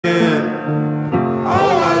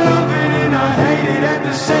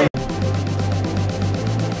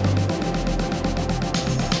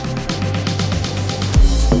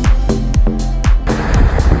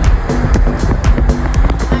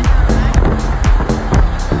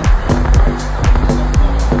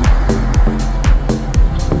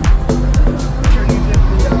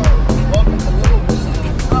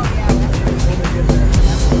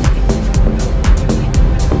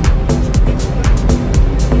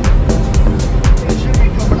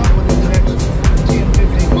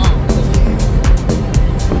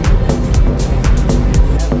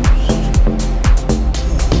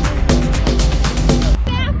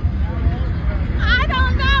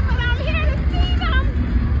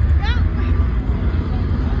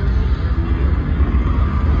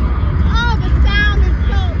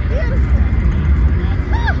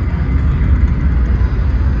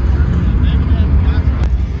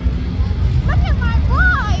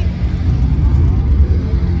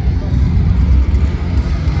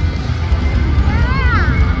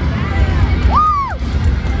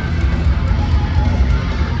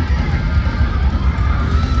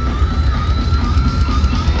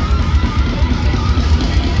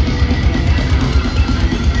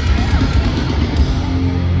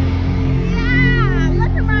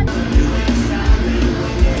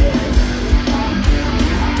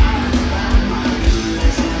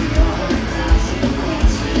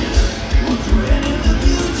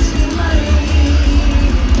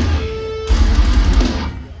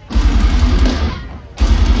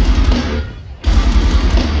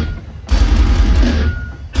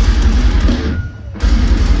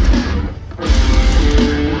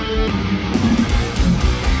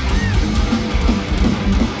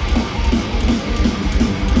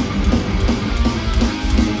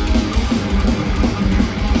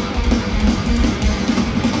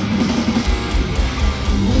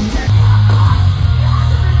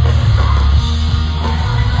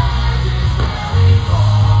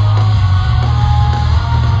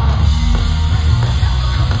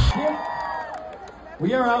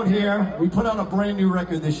out here. We put out a brand new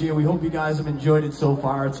record this year. We hope you guys have enjoyed it so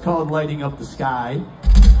far. It's called Lighting Up the Sky.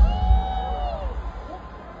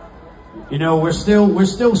 You know, we're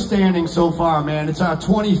still standing so far, man. It's our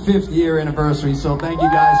 25th year anniversary, so thank you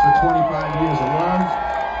guys for 25 years of love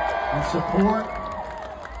and support.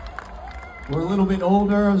 We're a little bit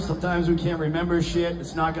older. Sometimes we can't remember shit.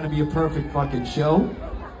 It's not gonna be a perfect fucking show,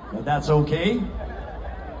 but that's okay.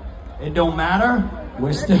 It don't matter.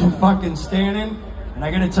 We're still fucking standing. And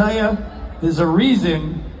I gotta tell you, there's a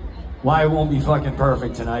reason why it won't be fucking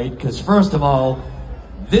perfect tonight. Because first of all,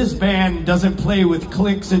 this band doesn't play with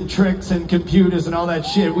clicks and tricks and computers and all that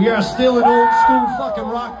shit. We are still an old school fucking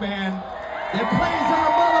rock band that plays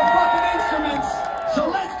our motherfucking instruments. So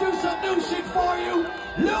let's do some new shit for you.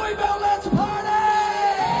 Louisville, let's party!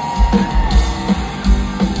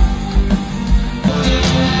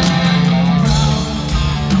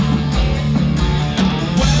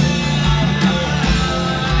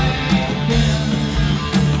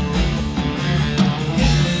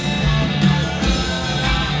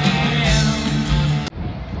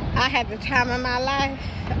 I had the time of my life.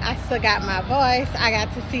 I still got my voice. I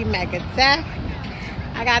got to see Megadeath.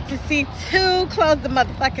 I got to see Two close the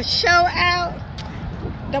motherfucking show out.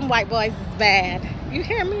 Them white boys is bad. You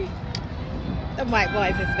hear me? Them white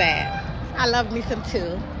boys is bad. I love me some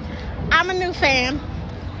Two. I'm a new fan.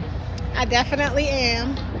 I definitely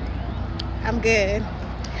am. I'm good.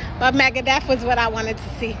 But Megadeath was what I wanted to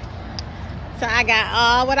see. So I got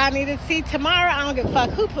all what I needed to see tomorrow. I don't give a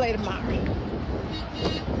fuck who play tomorrow.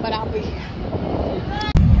 But I'll be here.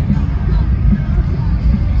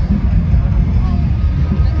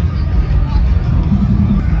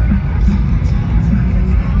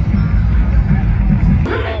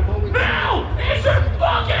 Now is your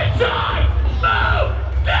fucking time! Move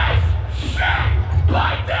this shit!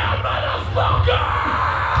 Pipe down, motherfucker!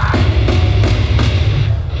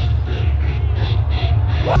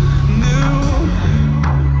 New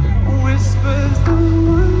whispers, the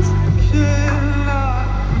ones cannot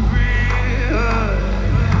breathe.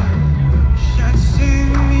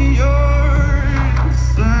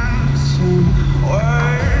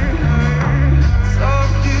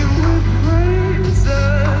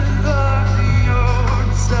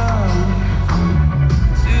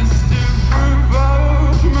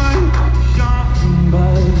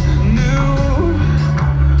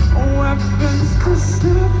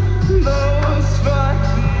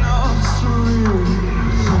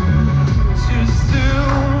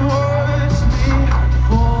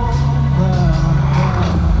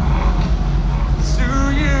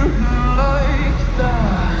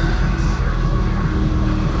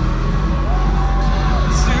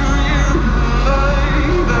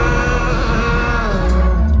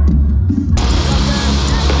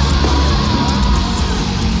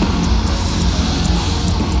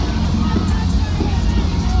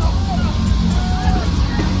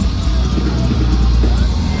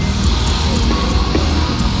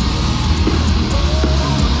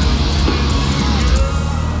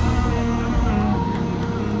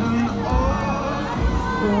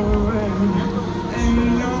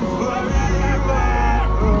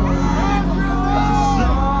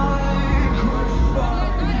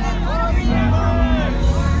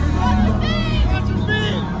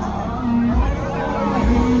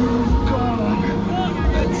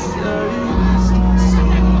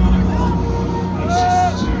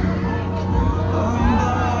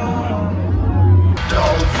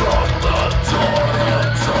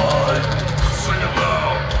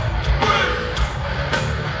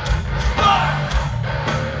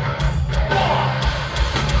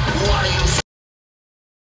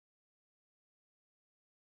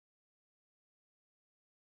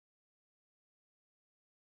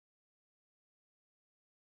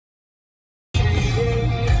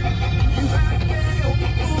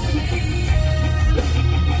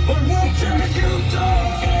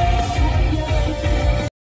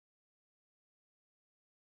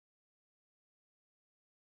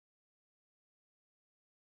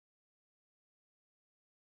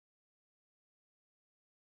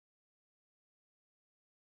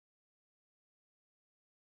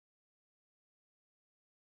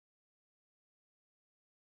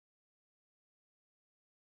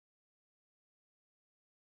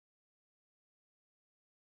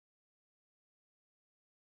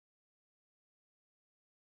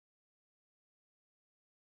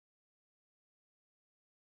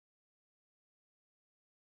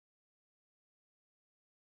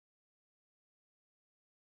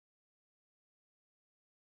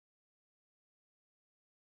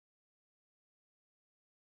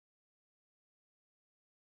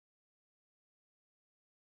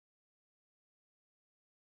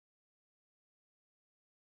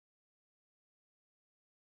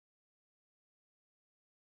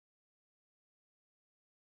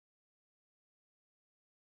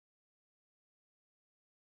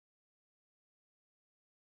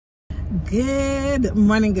 Good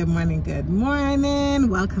morning, good morning, good morning.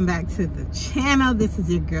 Welcome back to the channel. This is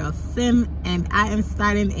your girl Sim, and I am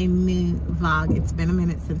starting a new vlog. It's been a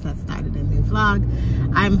minute since I started a new vlog.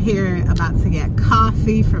 I'm here about to get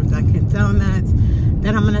coffee from Dunkin' Donuts.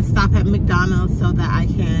 Then I'm gonna stop at McDonald's so that I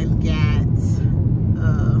can get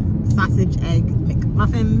a sausage egg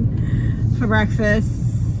McMuffin for breakfast.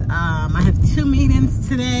 I have 2 meetings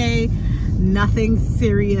today. Nothing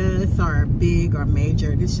serious or big or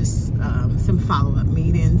major. It's just some follow-up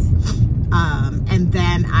meetings. And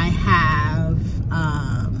then I have,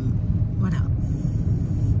 what else?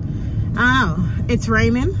 Oh, it's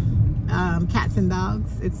raining. Cats and dogs.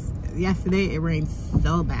 Yesterday it rained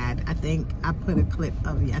so bad. I think I put a clip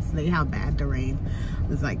of yesterday how bad the rain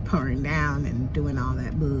was, like pouring down and doing all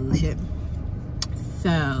that bullshit.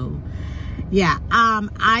 So yeah,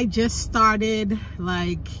 I just started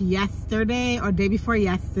like yesterday or day before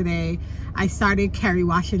yesterday. I started Kerry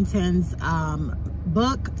Washington's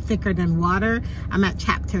book, Thicker Than Water. I'm at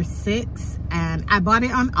chapter 6 and I bought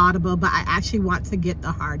it on Audible, but I actually want to get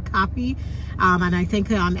the hard copy. And I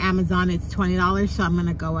think on Amazon it's $20, so I'm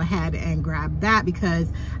gonna go ahead and grab that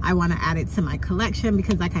because I want to add it to my collection,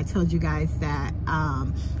 because like I told you guys that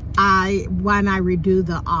when I redo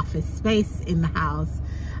the office space in the house,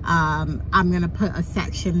 I'm gonna put a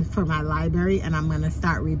section for my library, and I'm gonna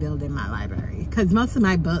start rebuilding my library because most of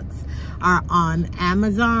my books are on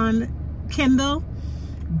Amazon Kindle.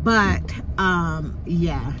 But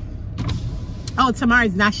yeah. Oh,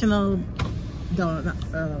 tomorrow's National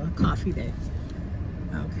Coffee Day.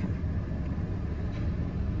 Okay.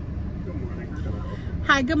 Good morning.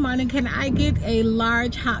 Hi, good morning. Can I get a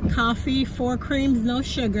large hot coffee, 4 creams, no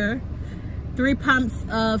sugar, 3 pumps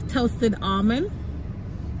of toasted almond?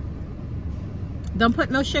 Don't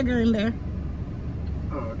put no sugar in there.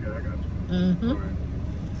 Oh, okay, I got you. Mm-hmm.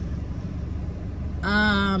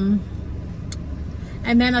 All right.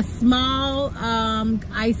 And then a small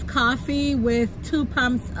iced coffee with 2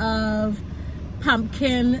 pumps of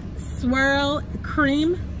pumpkin swirl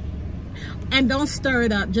cream. And don't stir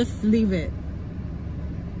it up, just leave it.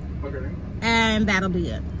 Okay. And that'll be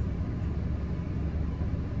it.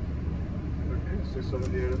 Okay,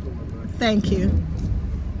 678 at the window. Thank you.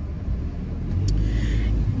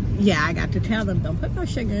 Yeah, I got to tell them, don't put no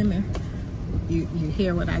sugar in there. You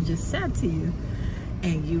hear what I just said to you,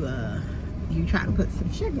 and you try to put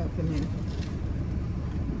some sugar up in there.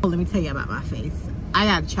 Oh, let me tell you about my face. I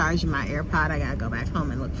got to charge my AirPod. I got to go back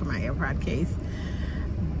home and look for my AirPod case,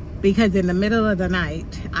 because in the middle of the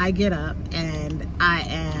night I get up and I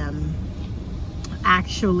am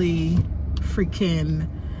actually freaking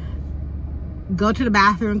go to the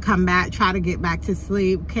bathroom, come back, try to get back to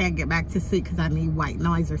sleep, can't get back to sleep because I need white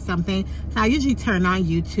noise or something. So I usually turn on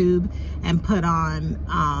YouTube and put on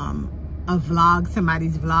a vlog,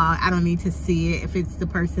 somebody's vlog. I don't need to see it if it's the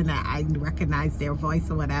person that I recognize their voice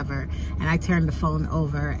or whatever, and I turn the phone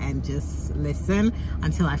over and just listen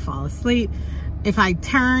until I fall asleep. If I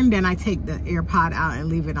turn, then I take the AirPod out and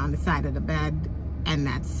leave it on the side of the bed, and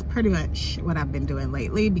that's pretty much what I've been doing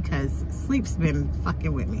lately because sleep's been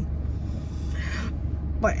fucking with me.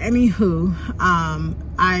 But anywho,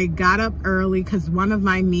 I got up early because one of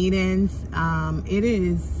my meetings, it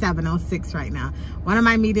is 7:06 right now. One of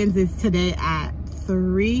my meetings is today at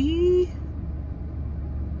 3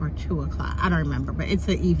 or 2 o'clock. I don't remember, but it's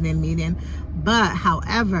an evening meeting. But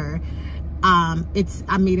however, I'm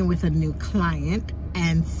meeting with a new client,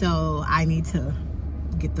 and so I need to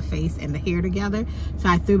get the face and the hair together. So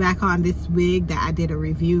I threw back on this wig that I did a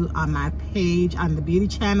review on my page on the beauty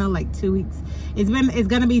channel like 2 weeks. It's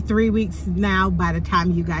gonna be 3 weeks now by the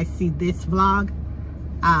time you guys see this vlog.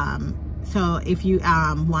 So if you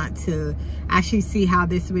want to actually see how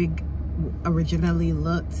this wig originally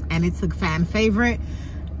looked, and it's a fan favorite,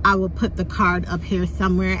 I will put the card up here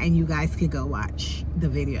somewhere and you guys could go watch the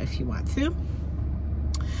video if you want to.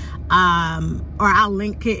 Or I'll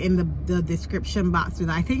link it in the description box.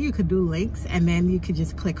 I think you could do links and then you could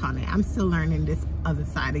just click on it. I'm still learning this other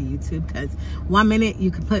side of YouTube, because 1 minute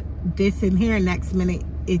you could put this in here, next minute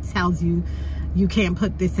it tells you you can't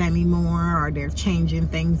put this anymore, or they're changing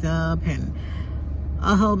things up and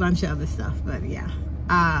a whole bunch of other stuff. But yeah,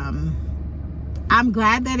 I'm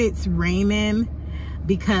glad that it's raining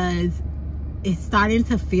because it's starting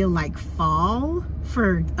to feel like fall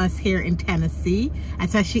for us here in Tennessee,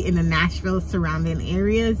 especially in the Nashville surrounding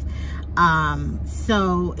areas.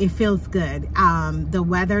 So it feels good. The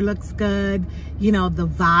weather looks good, you know, the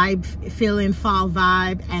vibe, feeling fall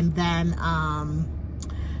vibe. And then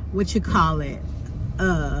what you call it,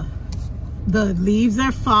 the leaves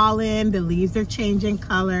are falling, the leaves are changing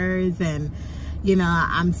colors, and you know,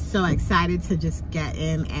 I'm so excited to just get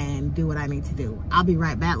in and do what I need to do. I'll be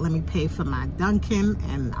right back. Let me pay for my Dunkin',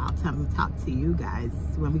 and I'll talk to you guys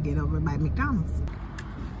when we get over by McDonald's.